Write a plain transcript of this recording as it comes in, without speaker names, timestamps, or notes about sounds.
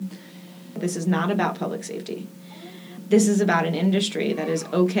This is not about public safety. This is about an industry that is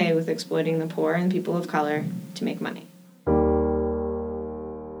okay with exploiting the poor and people of color to make money.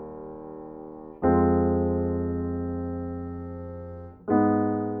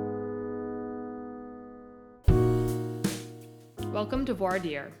 Welcome to Voir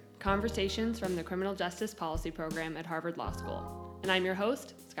dire, conversations from the Criminal Justice Policy Program at Harvard Law School. And I'm your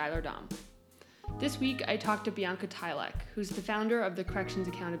host, Skylar Dom. This week, I talked to Bianca Tylek, who's the founder of the Corrections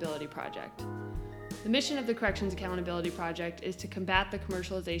Accountability Project. The mission of the Corrections Accountability Project is to combat the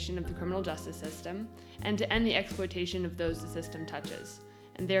commercialization of the criminal justice system and to end the exploitation of those the system touches.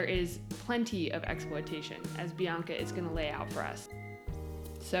 And there is plenty of exploitation, as Bianca is going to lay out for us.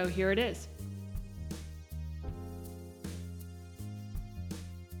 So here it is.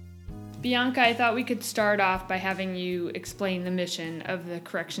 Bianca, I thought we could start off by having you explain the mission of the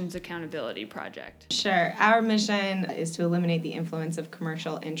Corrections Accountability Project. Sure. Our mission is to eliminate the influence of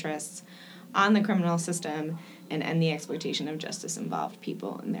commercial interests on the criminal system and end the exploitation of justice-involved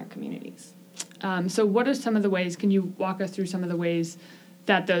people in their communities. So what are some of the ways, can you walk us through some of the ways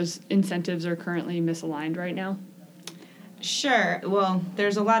that those incentives are currently misaligned right now? Sure. Well,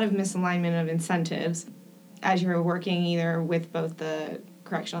 there's a lot of misalignment of incentives as you're working either with both the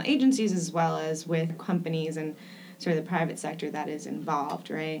correctional agencies as well as with companies and sort of the private sector that is involved,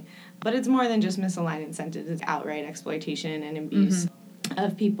 right? But it's more than just misaligned incentives. It's outright exploitation and abuse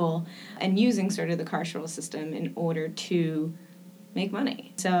of people and using sort of the carceral system in order to make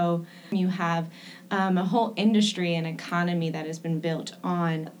money. So you have a whole industry and economy that has been built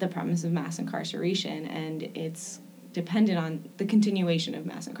on the premise of mass incarceration, and it's dependent on the continuation of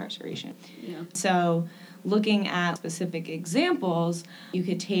mass incarceration. Yeah. So looking at specific examples, you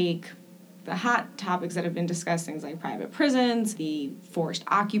could take the hot topics that have been discussed, things like private prisons, the forced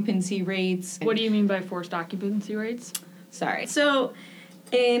occupancy rates. What do you mean by forced occupancy rates? So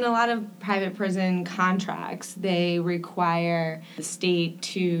in a lot of private prison contracts, they require the state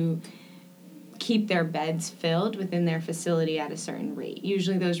to keep their beds filled within their facility at a certain rate.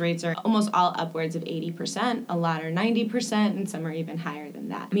 Usually those rates are almost all upwards of 80%, a lot are 90%, and some are even higher than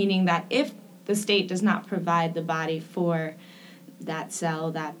that. Meaning that if the state does not provide the body for that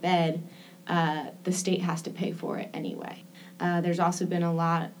cell, that bed, the state has to pay for it anyway. There's also been a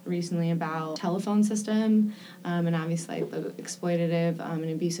lot recently about telephone system and obviously the exploitative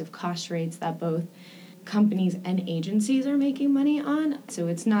and abusive cost rates that both companies and agencies are making money on. So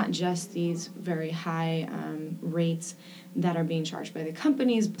it's not just these very high rates that are being charged by the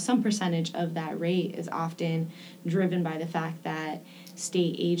companies. Some percentage of that rate is often driven by the fact that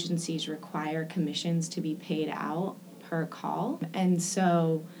state agencies require commissions to be paid out per call. And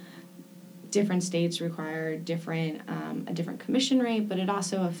so different states require a different commission rate, but it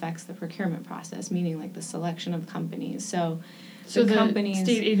also affects the procurement process, meaning like the selection of companies. So the companies,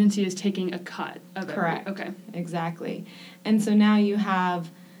 state agency is taking a cut of it. Correct. Okay. Exactly. And so now you have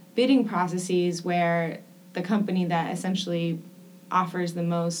bidding processes where the company that essentially offers the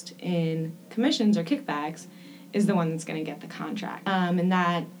most in commissions or kickbacks is the one that's going to get the contract. And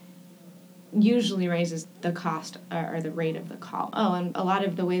that usually raises the cost or the rate of the call. Oh, and a lot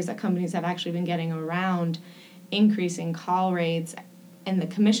of the ways that companies have actually been getting around increasing call rates and the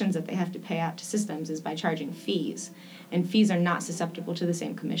commissions that they have to pay out to systems is by charging fees. And fees are not susceptible to the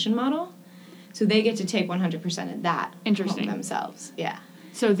same commission model. So they get to take 100% of that home themselves. Yeah.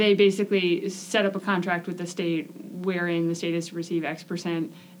 So they basically set up a contract with the state wherein the state is to receive X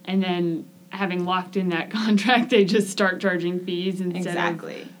percent, and then having locked in that contract, they just start charging fees instead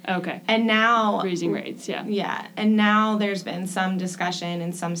of And now raising rates. Yeah. And now there's been some discussion,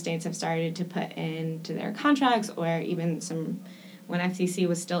 and some states have started to put into their contracts, or even when FCC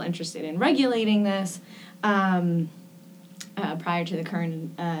was still interested in regulating this. Prior to the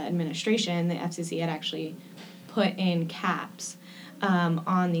current administration, the FCC had actually put in caps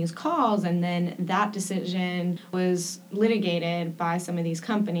on these calls, and then that decision was litigated by some of these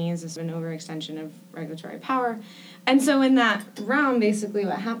companies as an overextension of regulatory power. And so in that realm, basically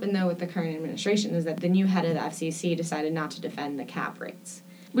what happened, though, with the current administration is that the new head of the FCC decided not to defend the cap rates.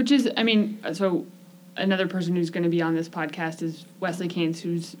 Which is, so another person who's going to be on this podcast is Wesley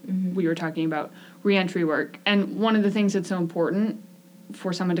Keynes, we were talking about reentry work. And one of the things that's so important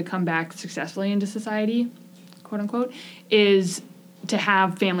for someone to come back successfully into society, quote unquote, is to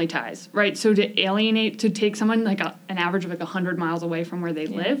have family ties, right? So to take someone like an average of 100 miles away from where they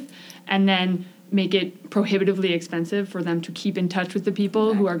live, and then make it prohibitively expensive for them to keep in touch with the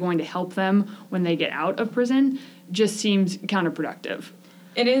people who are going to help them when they get out of prison, just seems counterproductive.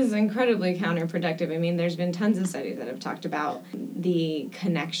 It is incredibly counterproductive. I mean, there's been tons of studies that have talked about the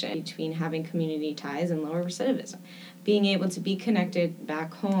connection between having community ties and lower recidivism. being able to be connected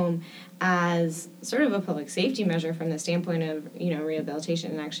back home as sort of a public safety measure from the standpoint of,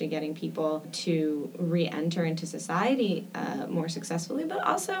 rehabilitation and actually getting people to re-enter into society more successfully, but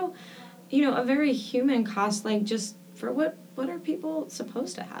also, a very human cost, like just for what are people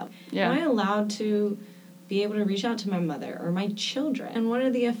supposed to have? Yeah. Am I allowed to be able to reach out to my mother or my children? And what are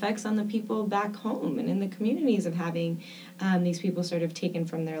the effects on the people back home and in the communities of having these people sort of taken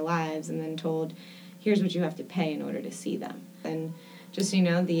from their lives and then told, here's what you have to pay in order to see them? And just,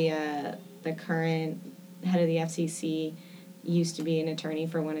 the current head of the FCC used to be an attorney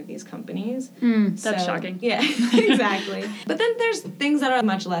for one of these companies. That's shocking. Yeah, exactly. But then there's things that are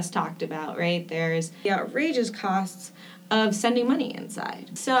much less talked about, right? There's the outrageous costs of sending money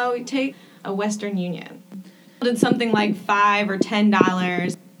inside. So we take a Western Union. Did something like $5 or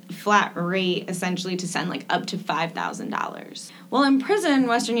 $10 flat rate, essentially, to send like up to $5,000. Well, in prison,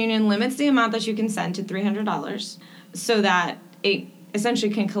 Western Union limits the amount that you can send to $300 so that it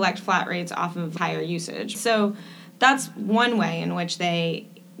essentially can collect flat rates off of higher usage. So that's one way in which they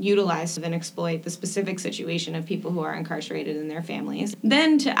utilize and exploit the specific situation of people who are incarcerated and their families.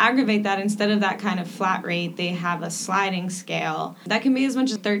 Then to aggravate that, instead of that kind of flat rate, they have a sliding scale that can be as much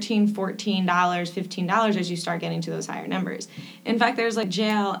as $13, $14, $15 as you start getting to those higher numbers. In fact, there's like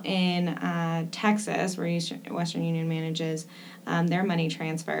jail in Texas where Western Union manages their money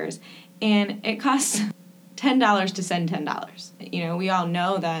transfers, and it costs $10 to send $10. We all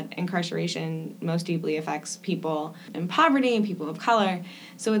know that incarceration most deeply affects people in poverty and people of color.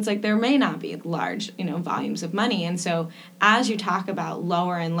 So it's like there may not be large, volumes of money. And so as you talk about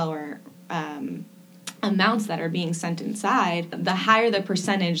lower and lower amounts that are being sent inside, the higher the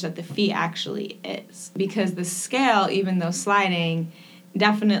percentage that the fee actually is. Because the scale, even though sliding,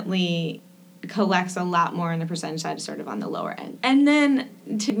 definitely collects a lot more on the percentage side, sort of on the lower end. And then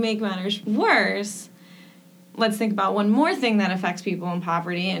to make matters worse, let's think about one more thing that affects people in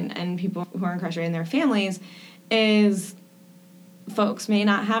poverty and people who are incarcerated and their families is folks may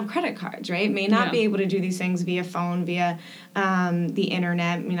not have credit cards, right? May not be able to do these things via phone, via the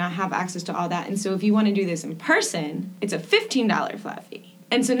internet, may not have access to all that. And so if you want to do this in person, it's a $15 flat fee.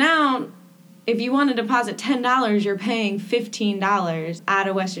 And so now if you want to deposit $10, you're paying $15 at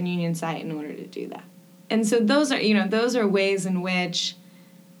a Western Union site in order to do that. And so those are ways in which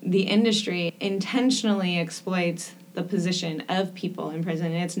the industry intentionally exploits the position of people in prison.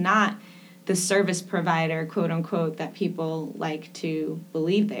 And it's not the service provider, quote unquote, that people like to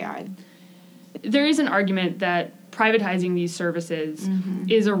believe they are. There is an argument that privatizing these services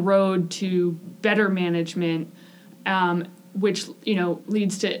is a road to better management, which,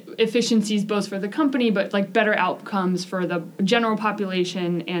 leads to efficiencies both for the company, but like better outcomes for the general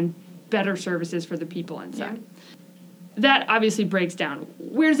population and better services for the people inside. Yeah. That obviously breaks down.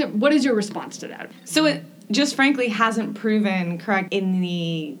 What is your response to that? So it just frankly hasn't proven correct in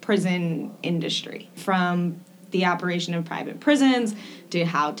the prison industry, from the operation of private prisons to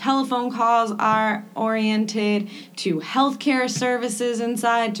how telephone calls are oriented to healthcare services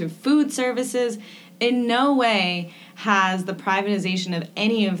inside to food services. In no way has the privatization of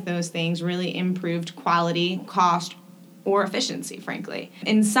any of those things really improved quality, cost, or efficiency, frankly.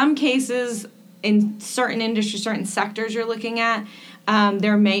 In some cases, in certain industries, certain sectors you're looking at,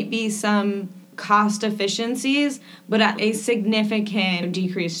 there may be some cost efficiencies, but at a significant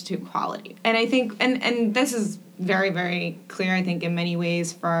decrease to quality. And I think, and this is very, very clear, I think, in many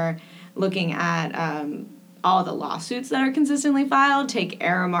ways for looking at all the lawsuits that are consistently filed. Take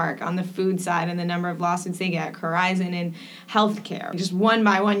Aramark on the food side and the number of lawsuits they get, Horizon in healthcare. Just one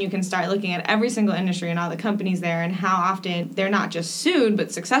by one, you can start looking at every single industry and all the companies there and how often they're not just sued,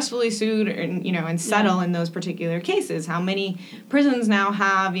 but successfully sued and settle in those particular cases. How many prisons now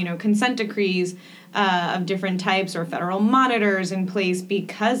have, consent decrees of different types or federal monitors in place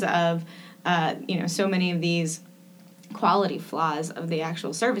because of, so many of these quality flaws of the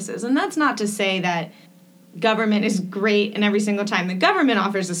actual services. And that's not to say that government is great, and every single time the government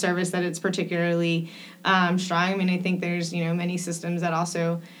offers a service that it's particularly strong. I mean, I think there's, many systems that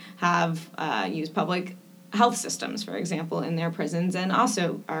also have used public health systems, for example, in their prisons and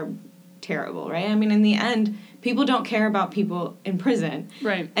also are terrible, right? I mean, in the end, people don't care about people in prison.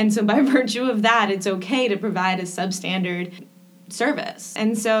 Right. And so by virtue of that, it's okay to provide a substandard service.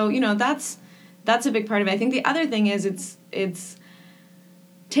 And so, that's a big part of it. I think the other thing is it's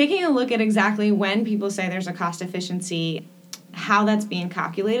taking a look at exactly when people say there's a cost efficiency, how that's being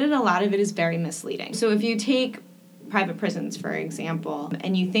calculated. A lot of it is very misleading. So if you take private prisons, for example,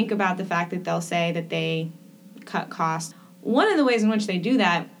 and you think about the fact that they'll say that they cut costs, one of the ways in which they do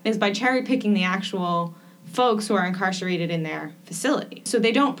that is by cherry picking the actual folks who are incarcerated in their facility. So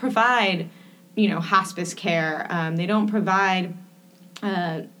they don't provide hospice care. They don't provide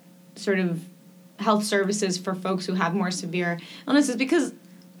sort of health services for folks who have more severe illnesses because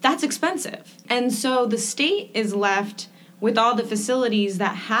that's expensive. And so the state is left with all the facilities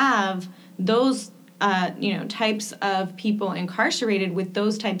that have those types of people incarcerated with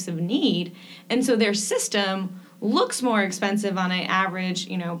those types of need. And so their system looks more expensive on an average,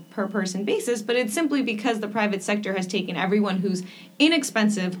 per person basis, but it's simply because the private sector has taken everyone who's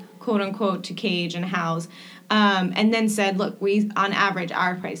inexpensive, quote unquote, to cage and house, and then said, look, on average,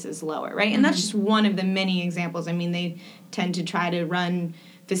 our price is lower, right? And that's just one of the many examples. I mean, they tend to try to run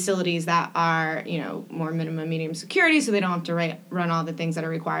facilities that are, more minimum, medium security, so they don't have to run all the things that are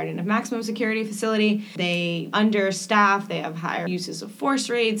required in a maximum security facility. They understaff, they have higher uses of force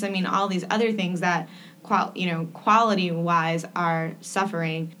rates. I mean, all these other things that, quality-wise are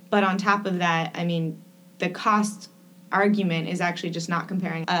suffering. But on top of that, I mean, the cost argument is actually just not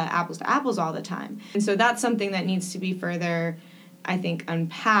comparing apples to apples all the time. And so that's something that needs to be further, I think,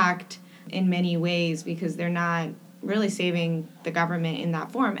 unpacked in many ways because they're not really saving the government in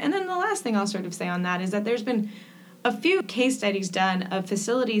that form. And then the last thing I'll sort of say on that is that there's been a few case studies done of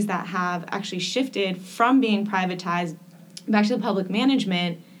facilities that have actually shifted from being privatized back to the public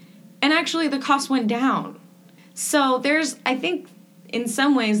management, and actually the cost went down. So I think in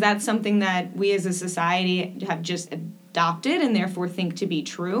some ways that's something that we as a society have just adopted and therefore think to be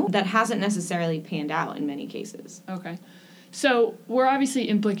true that hasn't necessarily panned out in many cases. Okay. So we're obviously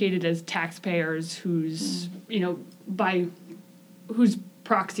implicated as taxpayers whose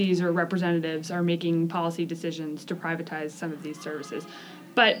proxies or representatives are making policy decisions to privatize some of these services.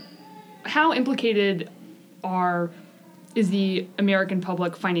 But how implicated is the American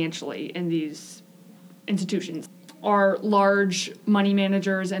public financially in these institutions? Are large money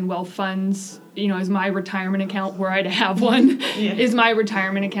managers and wealth funds, is my retirement account, were I to have one, is my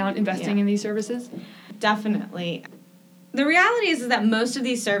retirement account investing in these services? Definitely. The reality is that most of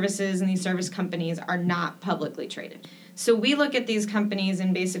these services and these service companies are not publicly traded. So we look at these companies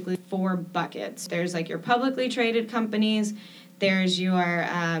in basically 4 buckets. There's like your publicly traded companies. There's your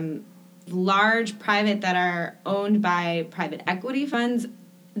large private that are owned by private equity funds.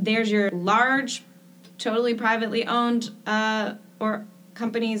 There's your large, totally privately owned or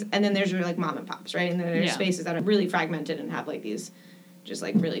companies. And then there's your like mom and pops, right? And then there's spaces that are really fragmented and have like these just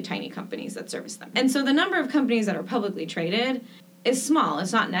like really tiny companies that service them. And so the number of companies that are publicly traded is small.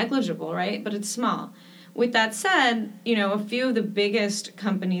 It's not negligible, right? But it's small. With that said, a few of the biggest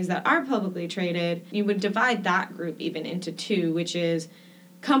companies that are publicly traded, you would divide that group even into 2, which is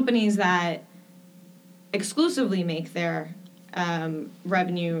companies that exclusively make their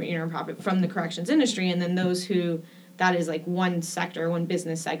revenue, profit from the corrections industry, and then those who that is like one sector, one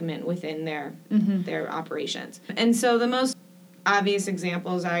business segment within their operations. And so the most obvious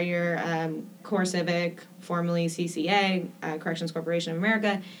examples are your Core Civic, formerly CCA, Corrections Corporation of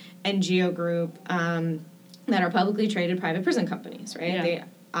America, and Geo Group that are publicly traded private prison companies, right? Yeah. They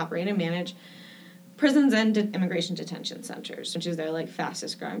operate and manage prisons and immigration detention centers, which is their like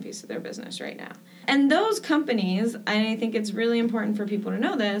fastest growing piece of their business right now. And those companies, and I think it's really important for people to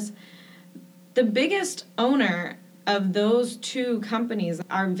know this, the biggest owner of those 2 companies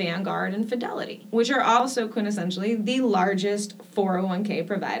are Vanguard and Fidelity, which are also quintessentially the largest 401k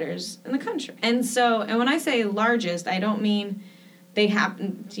providers in the country. And when I say largest, I don't mean they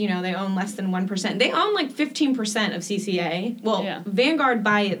happen, they own less than 1%. They own like 15% of CCA. Well, Vanguard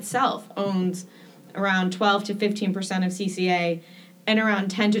by itself owns around 12 to 15% of CCA and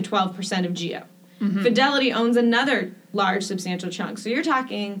around 10 to 12% of Geo. Mm-hmm. Fidelity owns another large, substantial chunk. So you're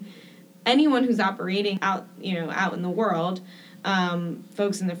talking anyone who's operating out in the world,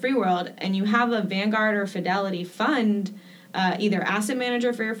 folks in the free world, and you have a Vanguard or Fidelity fund, either asset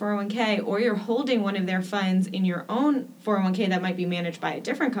manager for your 401k, or you're holding one of their funds in your own 401k that might be managed by a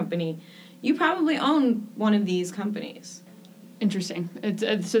different company, you probably own one of these companies. Interesting.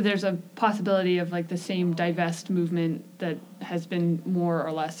 So there's a possibility of like the same divest movement that has been more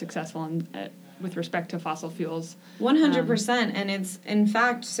or less successful with respect to fossil fuels. 100%. And it's, in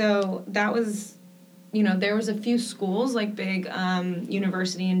fact, so that was, there was a few schools, like big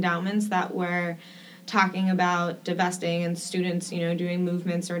university endowments that were talking about divesting and students, doing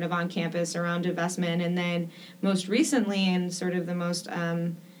movements sort of on campus around divestment. And then most recently, and sort of the most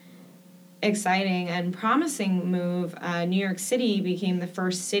exciting and promising move, New York City became the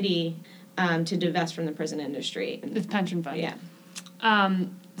first city to divest from the prison industry. The pension fund. Yeah.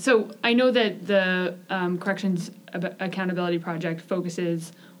 So I know that the Corrections Accountability Project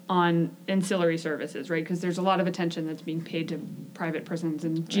focuses on ancillary services, right? Because there's a lot of attention that's being paid to private prisons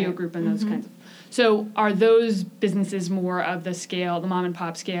and GeoGroup and those kinds of. So are those businesses more of the scale, the mom and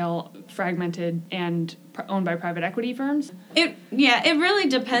pop scale, fragmented and owned by private equity firms? It really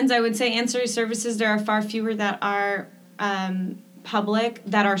depends. I would say ancillary services, there are far fewer that are public,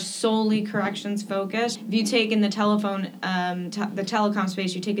 that are solely corrections focused. If you take in the telephone, the telecom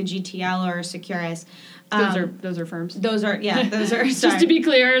space, you take a GTL or a Securus. Those are firms. Those are Just to be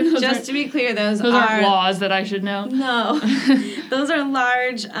clear. Those aren't laws that I should know. No, those are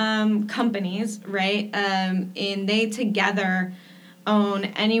large companies, right? And they together own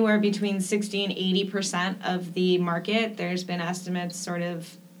anywhere between 60 and 80% of the market. There's been estimates sort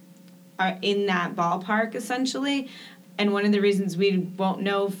of are in that ballpark essentially. And one of the reasons we won't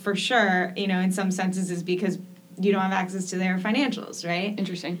know for sure, in some senses, is because you don't have access to their financials, right?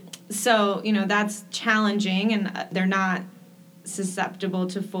 Interesting. So, that's challenging, and they're not susceptible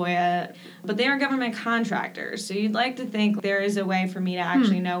to FOIA, but they are government contractors. So you'd like to think there is a way for me to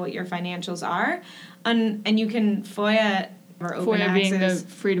actually know what your financials are. And you can FOIA or open FOIA access, being the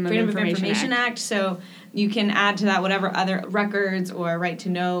Freedom of Information Act. So you can add to that whatever other records or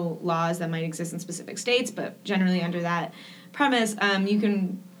right-to-know laws that might exist in specific states, but generally under that premise, you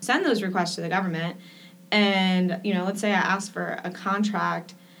can send those requests to the government. And, let's say I ask for a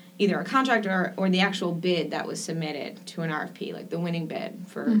contract, either a contract or the actual bid that was submitted to an RFP, like the winning bid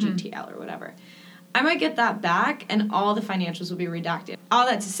for GTL or whatever. I might get that back, and all the financials will be redacted. All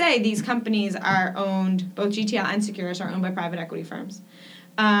that to say, these companies are owned, both GTL and Securus are owned by private equity firms.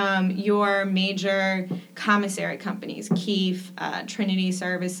 Your major commissary companies, Keefe, Trinity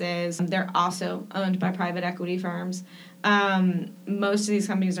Services, they're also owned by private equity firms. Most of these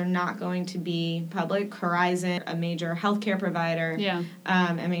companies are not going to be public. Horizon, a major healthcare provider,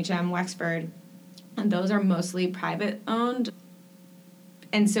 MHM, Wexford, and those are mostly private owned.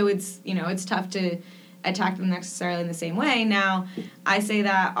 And so it's tough to attack them necessarily in the same way. Now, I say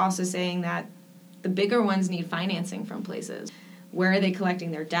that also saying that the bigger ones need financing from places. Where are they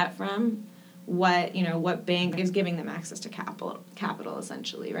collecting their debt from? What bank is giving them access to capital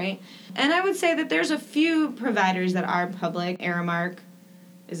essentially, right? And I would say that there's a few providers that are public. Aramark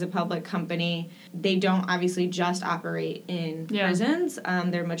is a public company. They don't obviously just operate in prisons.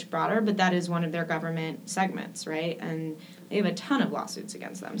 They're much broader, but that is one of their government segments, right? And they have a ton of lawsuits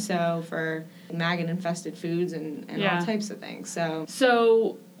against them. So for maggot-infested foods and all types of things.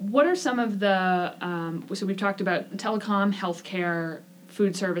 So what are some of the, so we've talked about telecom, healthcare,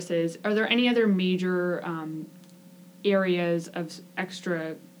 food services. Are there any other major areas of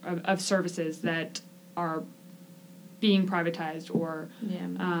of services that are being privatized or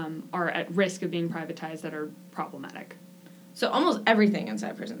are at risk of being privatized that are problematic? So almost everything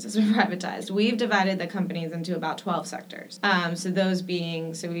inside prisons has been privatized. We've divided the companies into about 12 sectors. So those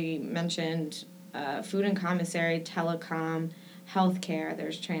being, we mentioned food and commissary, telecom, healthcare,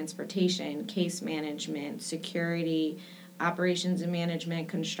 there's transportation, case management, security, operations and management,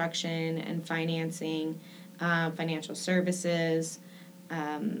 construction and financing, financial services,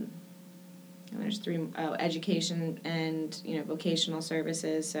 there's three, education and, vocational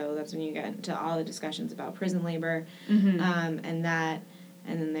services. So that's when you get into all the discussions about prison labor, and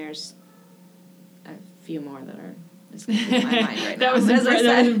then there's a few more that are just in my mind right now. That was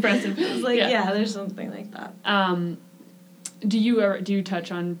impressive. It was like, there's something like that. Do you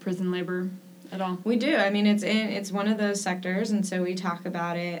touch on prison labor at all? We do. I mean, it's one of those sectors, and so we talk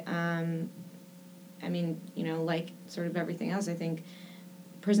about it. Like sort of everything else, I think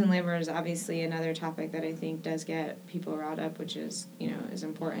prison labor is obviously another topic that I think does get people riled up, which is, is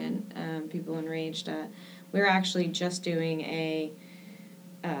important. People enraged. We're actually just doing a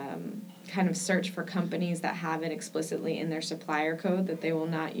kind of search for companies that have it explicitly in their supplier code that they will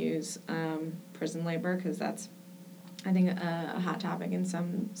not use prison labor, because that's, I think, a hot topic in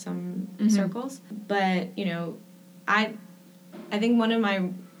some circles. But, I think one of my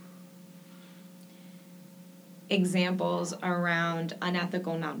examples around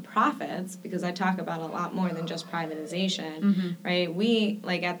unethical nonprofits, because I talk about a lot more than just privatization, right? We,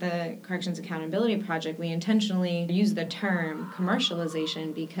 like at the Corrections Accountability Project, we intentionally use the term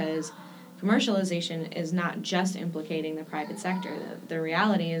commercialization because commercialization is not just implicating the private sector. The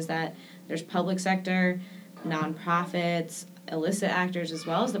reality is that there's public sector, nonprofits, illicit actors, as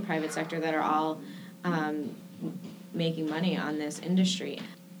well as the private sector that are all making money on this industry.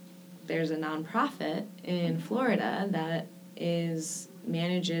 There's a nonprofit in Florida that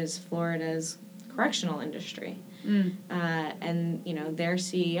manages Florida's correctional industry. And, their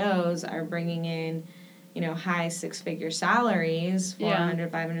CEOs are bringing in, high six-figure salaries, $400,000,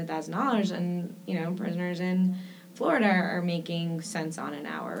 $500,000, and, prisoners in Florida are making cents on an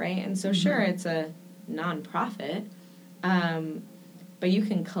hour, right? And so sure, it's a nonprofit, but you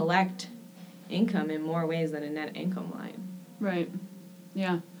can collect income in more ways than a net income line. Right.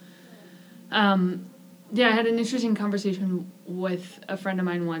 Yeah. Yeah, I had an interesting conversation with a friend of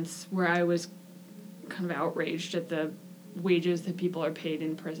mine once where I was kind of outraged at the wages that people are paid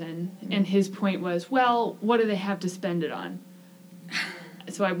in prison. Mm-hmm. And his point was, well, what do they have to spend it on?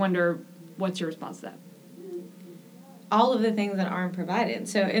 So I wonder, what's your response to that? All of the things that aren't provided.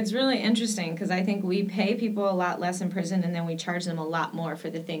 So it's really interesting because I think we pay people a lot less in prison and then we charge them a lot more for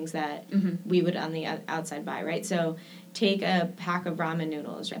the things that we would on the outside buy, right? So take a pack of ramen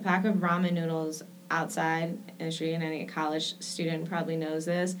noodles. A pack of ramen noodles outside in the street, and any college student probably knows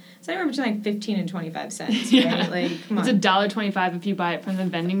this. It's anywhere between like 15 and 25 cents, right? Like, come on. It's $1.25 if you buy it from the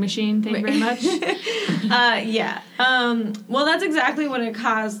vending machine. Thank you very much. Yeah. Well, that's exactly what it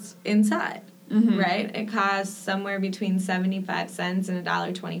costs inside. Right? It costs somewhere between 75 cents and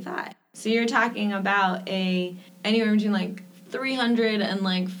 $1.25. So you're talking about anywhere between like 300 and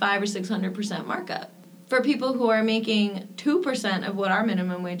like 500 or 600% markup for people who are making 2% of what our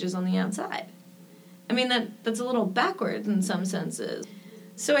minimum wage is on the outside. I mean, that's a little backwards in some senses.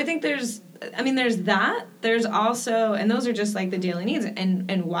 So I think there's that. There's also, and those are just like the daily needs.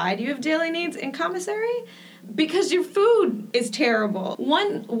 And why do you have daily needs in commissary? Because your food is terrible.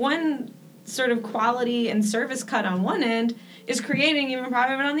 One sort of quality and service cut on one end is creating even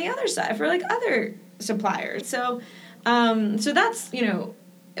profit on the other side for like other suppliers. So that's,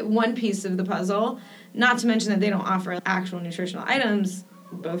 one piece of the puzzle, not to mention that they don't offer actual nutritional items,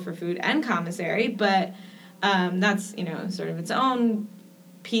 both for food and commissary, but that's, sort of its own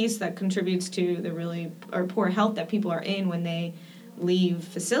piece that contributes to the poor health that people are in when they leave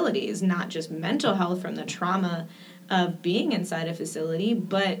facilities, not just mental health from the trauma of being inside a facility,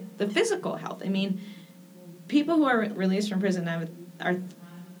 but the physical health. I mean, people who are released from prison are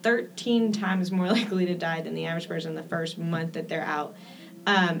 13 times more likely to die than the average person the first month that they're out,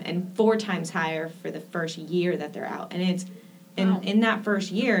 and 4 times higher for the first year that they're out. And it's in that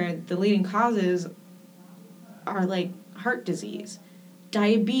first year, the leading causes are like heart disease,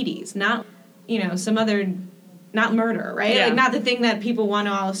 diabetes, not some other, not murder, right? Yeah. Like not the thing that people want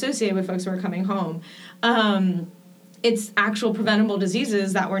to all associate with folks who are coming home. It's actual preventable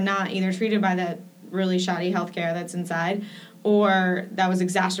diseases that were not either treated by that really shoddy healthcare that's inside, or that was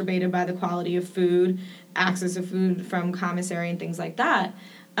exacerbated by the quality of food, access to food from commissary and things like that.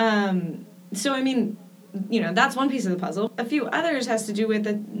 So, I mean, that's one piece of the puzzle. A few others has to do with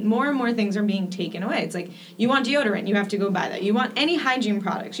that more and more things are being taken away. It's like, you want deodorant, you have to go buy that. You want any hygiene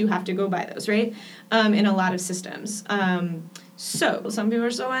products, you have to go buy those, right? In a lot of systems. So some people are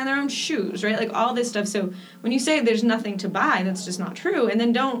still buying their own shoes, right? Like all this stuff. So when you say there's nothing to buy, that's just not true. And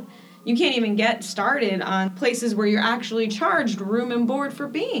then you can't even get started on places where you're actually charged room and board for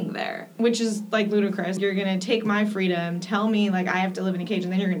being there, which is like ludicrous. You're going to take my freedom, tell me like I have to live in a cage,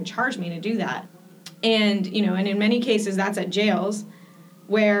 and then you're going to charge me to do that. And, and in many cases that's at jails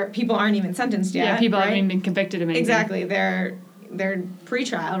where people aren't even sentenced yet. Yeah, people right? haven't even been convicted of anything. Exactly. They're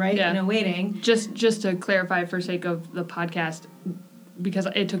pre-trial, right? Yeah. Waiting. Just to clarify for sake of the podcast, because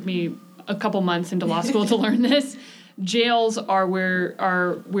it took me a couple months into law school to learn this, jails are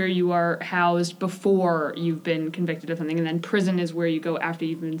where you are housed before you've been convicted of something, and then prison is where you go after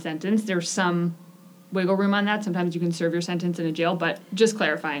you've been sentenced. There's some wiggle room on that. Sometimes you can serve your sentence in a jail, but just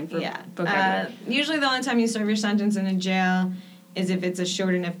clarifying for vocabulary. Usually the only time you serve your sentence in a jail is if it's a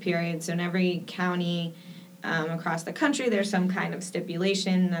short enough period. So in every county across the country, there's some kind of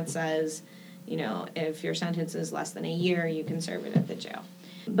stipulation that says, if your sentence is less than a year, you can serve it at the jail.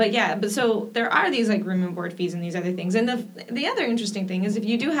 But so there are these like room and board fees and these other things. And the other interesting thing is if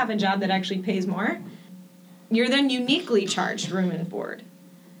you do have a job that actually pays more, you're then uniquely charged room and board.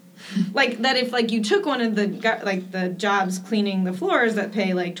 Like that if like you took one of the jobs cleaning the floors that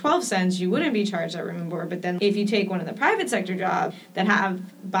pay like 12 cents, you wouldn't be charged that room and board. But then if you take one of the private sector jobs that have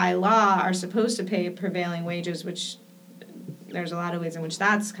by law are supposed to pay prevailing wages, which there's a lot of ways in which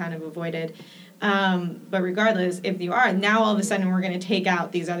that's kind of avoided. But regardless, if you are, now all of a sudden we're going to take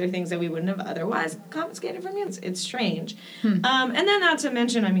out these other things that we wouldn't have otherwise confiscated from you. It's strange. And then not to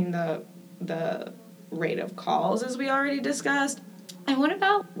mention, I mean, the rate of calls, as we already discussed. And what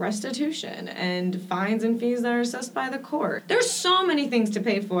about restitution and fines and fees that are assessed by the court? There's so many things to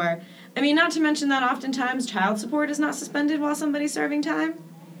pay for. I mean, not to mention that oftentimes child support is not suspended while somebody's serving time.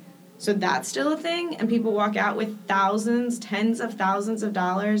 So that's still a thing, and people walk out with thousands, tens of thousands of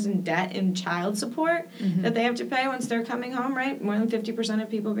dollars in debt in child support that they have to pay once they're coming home, right? More than 50% of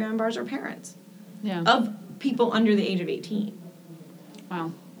people behind bars are parents. Yeah. Of people under the age of 18.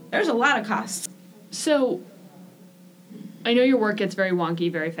 Wow. There's a lot of costs. So I know your work gets very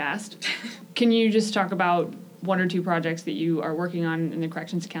wonky very fast. Can you just talk about one or two projects that you are working on in the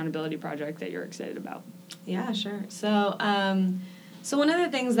Corrections Accountability Project that you're excited about? Yeah, sure. So one of the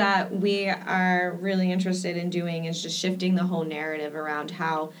things that we are really interested in doing is just shifting the whole narrative around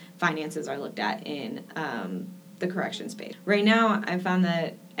how finances are looked at in the correction space. Right now, I found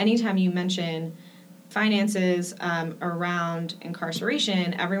that anytime you mention finances around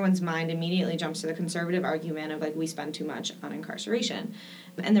incarceration, everyone's mind immediately jumps to the conservative argument of, like, we spend too much on incarceration.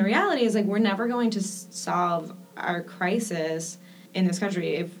 And the reality is, like, we're never going to solve our crisis in this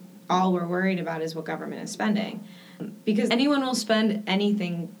country if all we're worried about is what government is spending. Because anyone will spend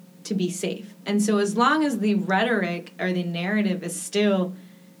anything to be safe. And so as long as the rhetoric or the narrative is still,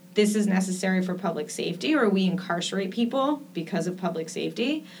 this is necessary for public safety, or we incarcerate people because of public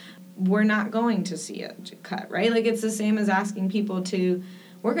safety, we're not going to see a cut, right? Like, it's the same as asking people to,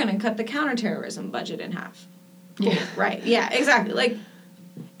 we're going to cut the counterterrorism budget in half. Cool. Yeah. Right. Yeah, exactly. Like,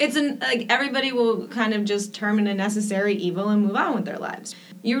 everybody will kind of just term it a necessary evil and move on with their lives.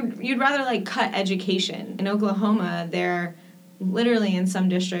 You'd rather, like, cut education. In Oklahoma, they're literally in some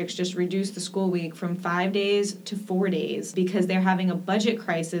districts just reduced the school week from 5 days to 4 days because they're having a budget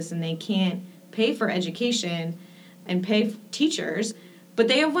crisis and they can't pay for education and pay teachers. But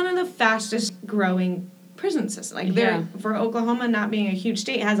they have one of the fastest growing prison systems. Like, for Oklahoma not being a huge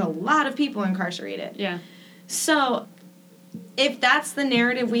state, has a lot of people incarcerated. Yeah. So if that's the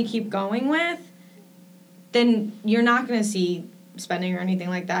narrative we keep going with, then you're not going to see spending or anything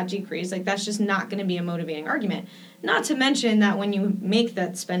like that decrease. Like, that's just not going to be a motivating argument. Not to mention that when you make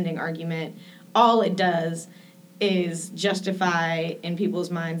that spending argument, all it does is justify in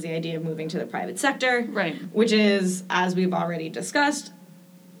people's minds the idea of moving to the private sector. Right. Which is, as we've already discussed,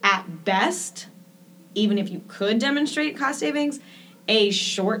 at best, even if you could demonstrate cost savings, a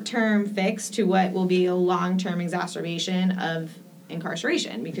short-term fix to what will be a long-term exacerbation of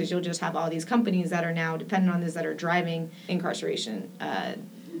incarceration, because you'll just have all these companies that are now dependent on this that are driving incarceration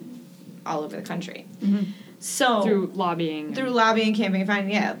all over the country. Mm-hmm. So through lobbying,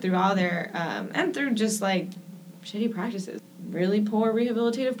 campaign, through all their and through just, like, shitty practices, really poor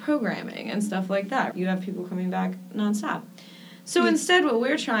rehabilitative programming and stuff like that. You have people coming back nonstop. So instead, what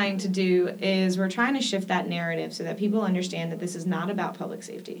we're trying to do is we're trying to shift that narrative so that people understand that this is not about public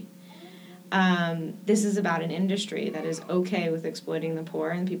safety. This is about an industry that is okay with exploiting the poor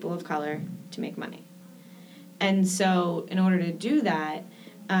and people of color to make money. And so in order to do that,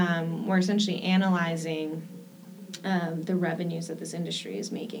 we're essentially analyzing the revenues that this industry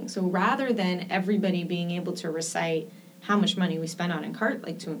is making. So rather than everybody being able to recite how much money we spend on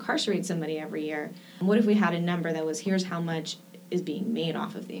to incarcerate somebody every year, what if we had a number that was, here's how much is being made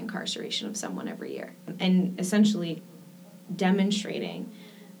off of the incarceration of someone every year? And essentially demonstrating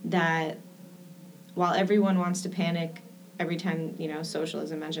that while everyone wants to panic every time,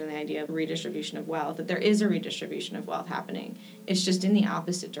 socialism mentioned the idea of redistribution of wealth, that there is a redistribution of wealth happening. It's just in the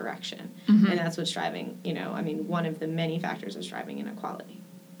opposite direction. Mm-hmm. And that's what's driving, one of the many factors that's driving inequality.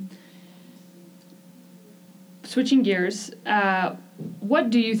 Switching gears, what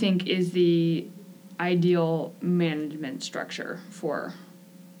do you think is the ideal management structure for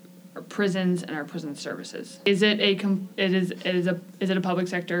our prisons and our prison services? Is it a public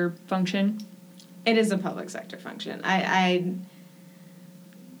sector function? It is a public sector function. I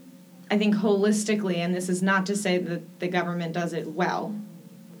think holistically, and this is not to say that the government does it well,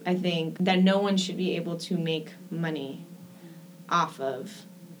 I think that no one should be able to make money off of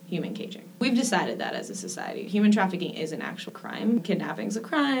human caging. We've decided that as a society. Human trafficking is an actual crime. Kidnapping's a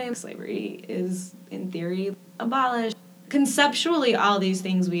crime. Slavery is, in theory, abolished. Conceptually, all these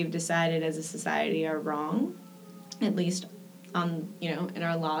things we've decided as a society are wrong, at least in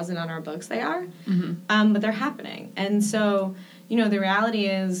our laws and on our books they are. Mm-hmm. But they're happening. And so, the reality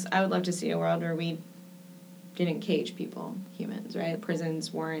is, I would love to see a world where we didn't cage people, humans, right?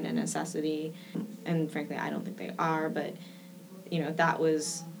 Prisons weren't a necessity. And frankly, I don't think they are, but,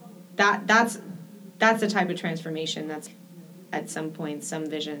 that's the type of transformation that's at some point some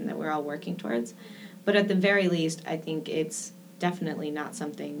vision that we're all working towards. But at the very least, I think it's definitely not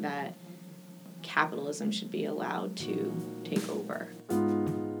something that capitalism should be allowed to take over.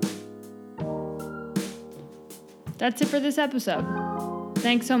 That's it for this episode.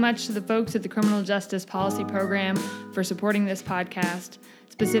 Thanks so much to the folks at the Criminal Justice Policy Program for supporting this podcast,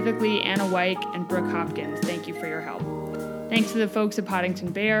 specifically Anna Wyke and Brooke Hopkins. Thank you for your help. Thanks to the folks at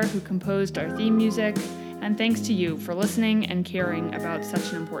Poddington Bear who composed our theme music, and thanks to you for listening and caring about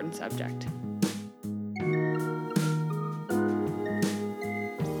such an important subject.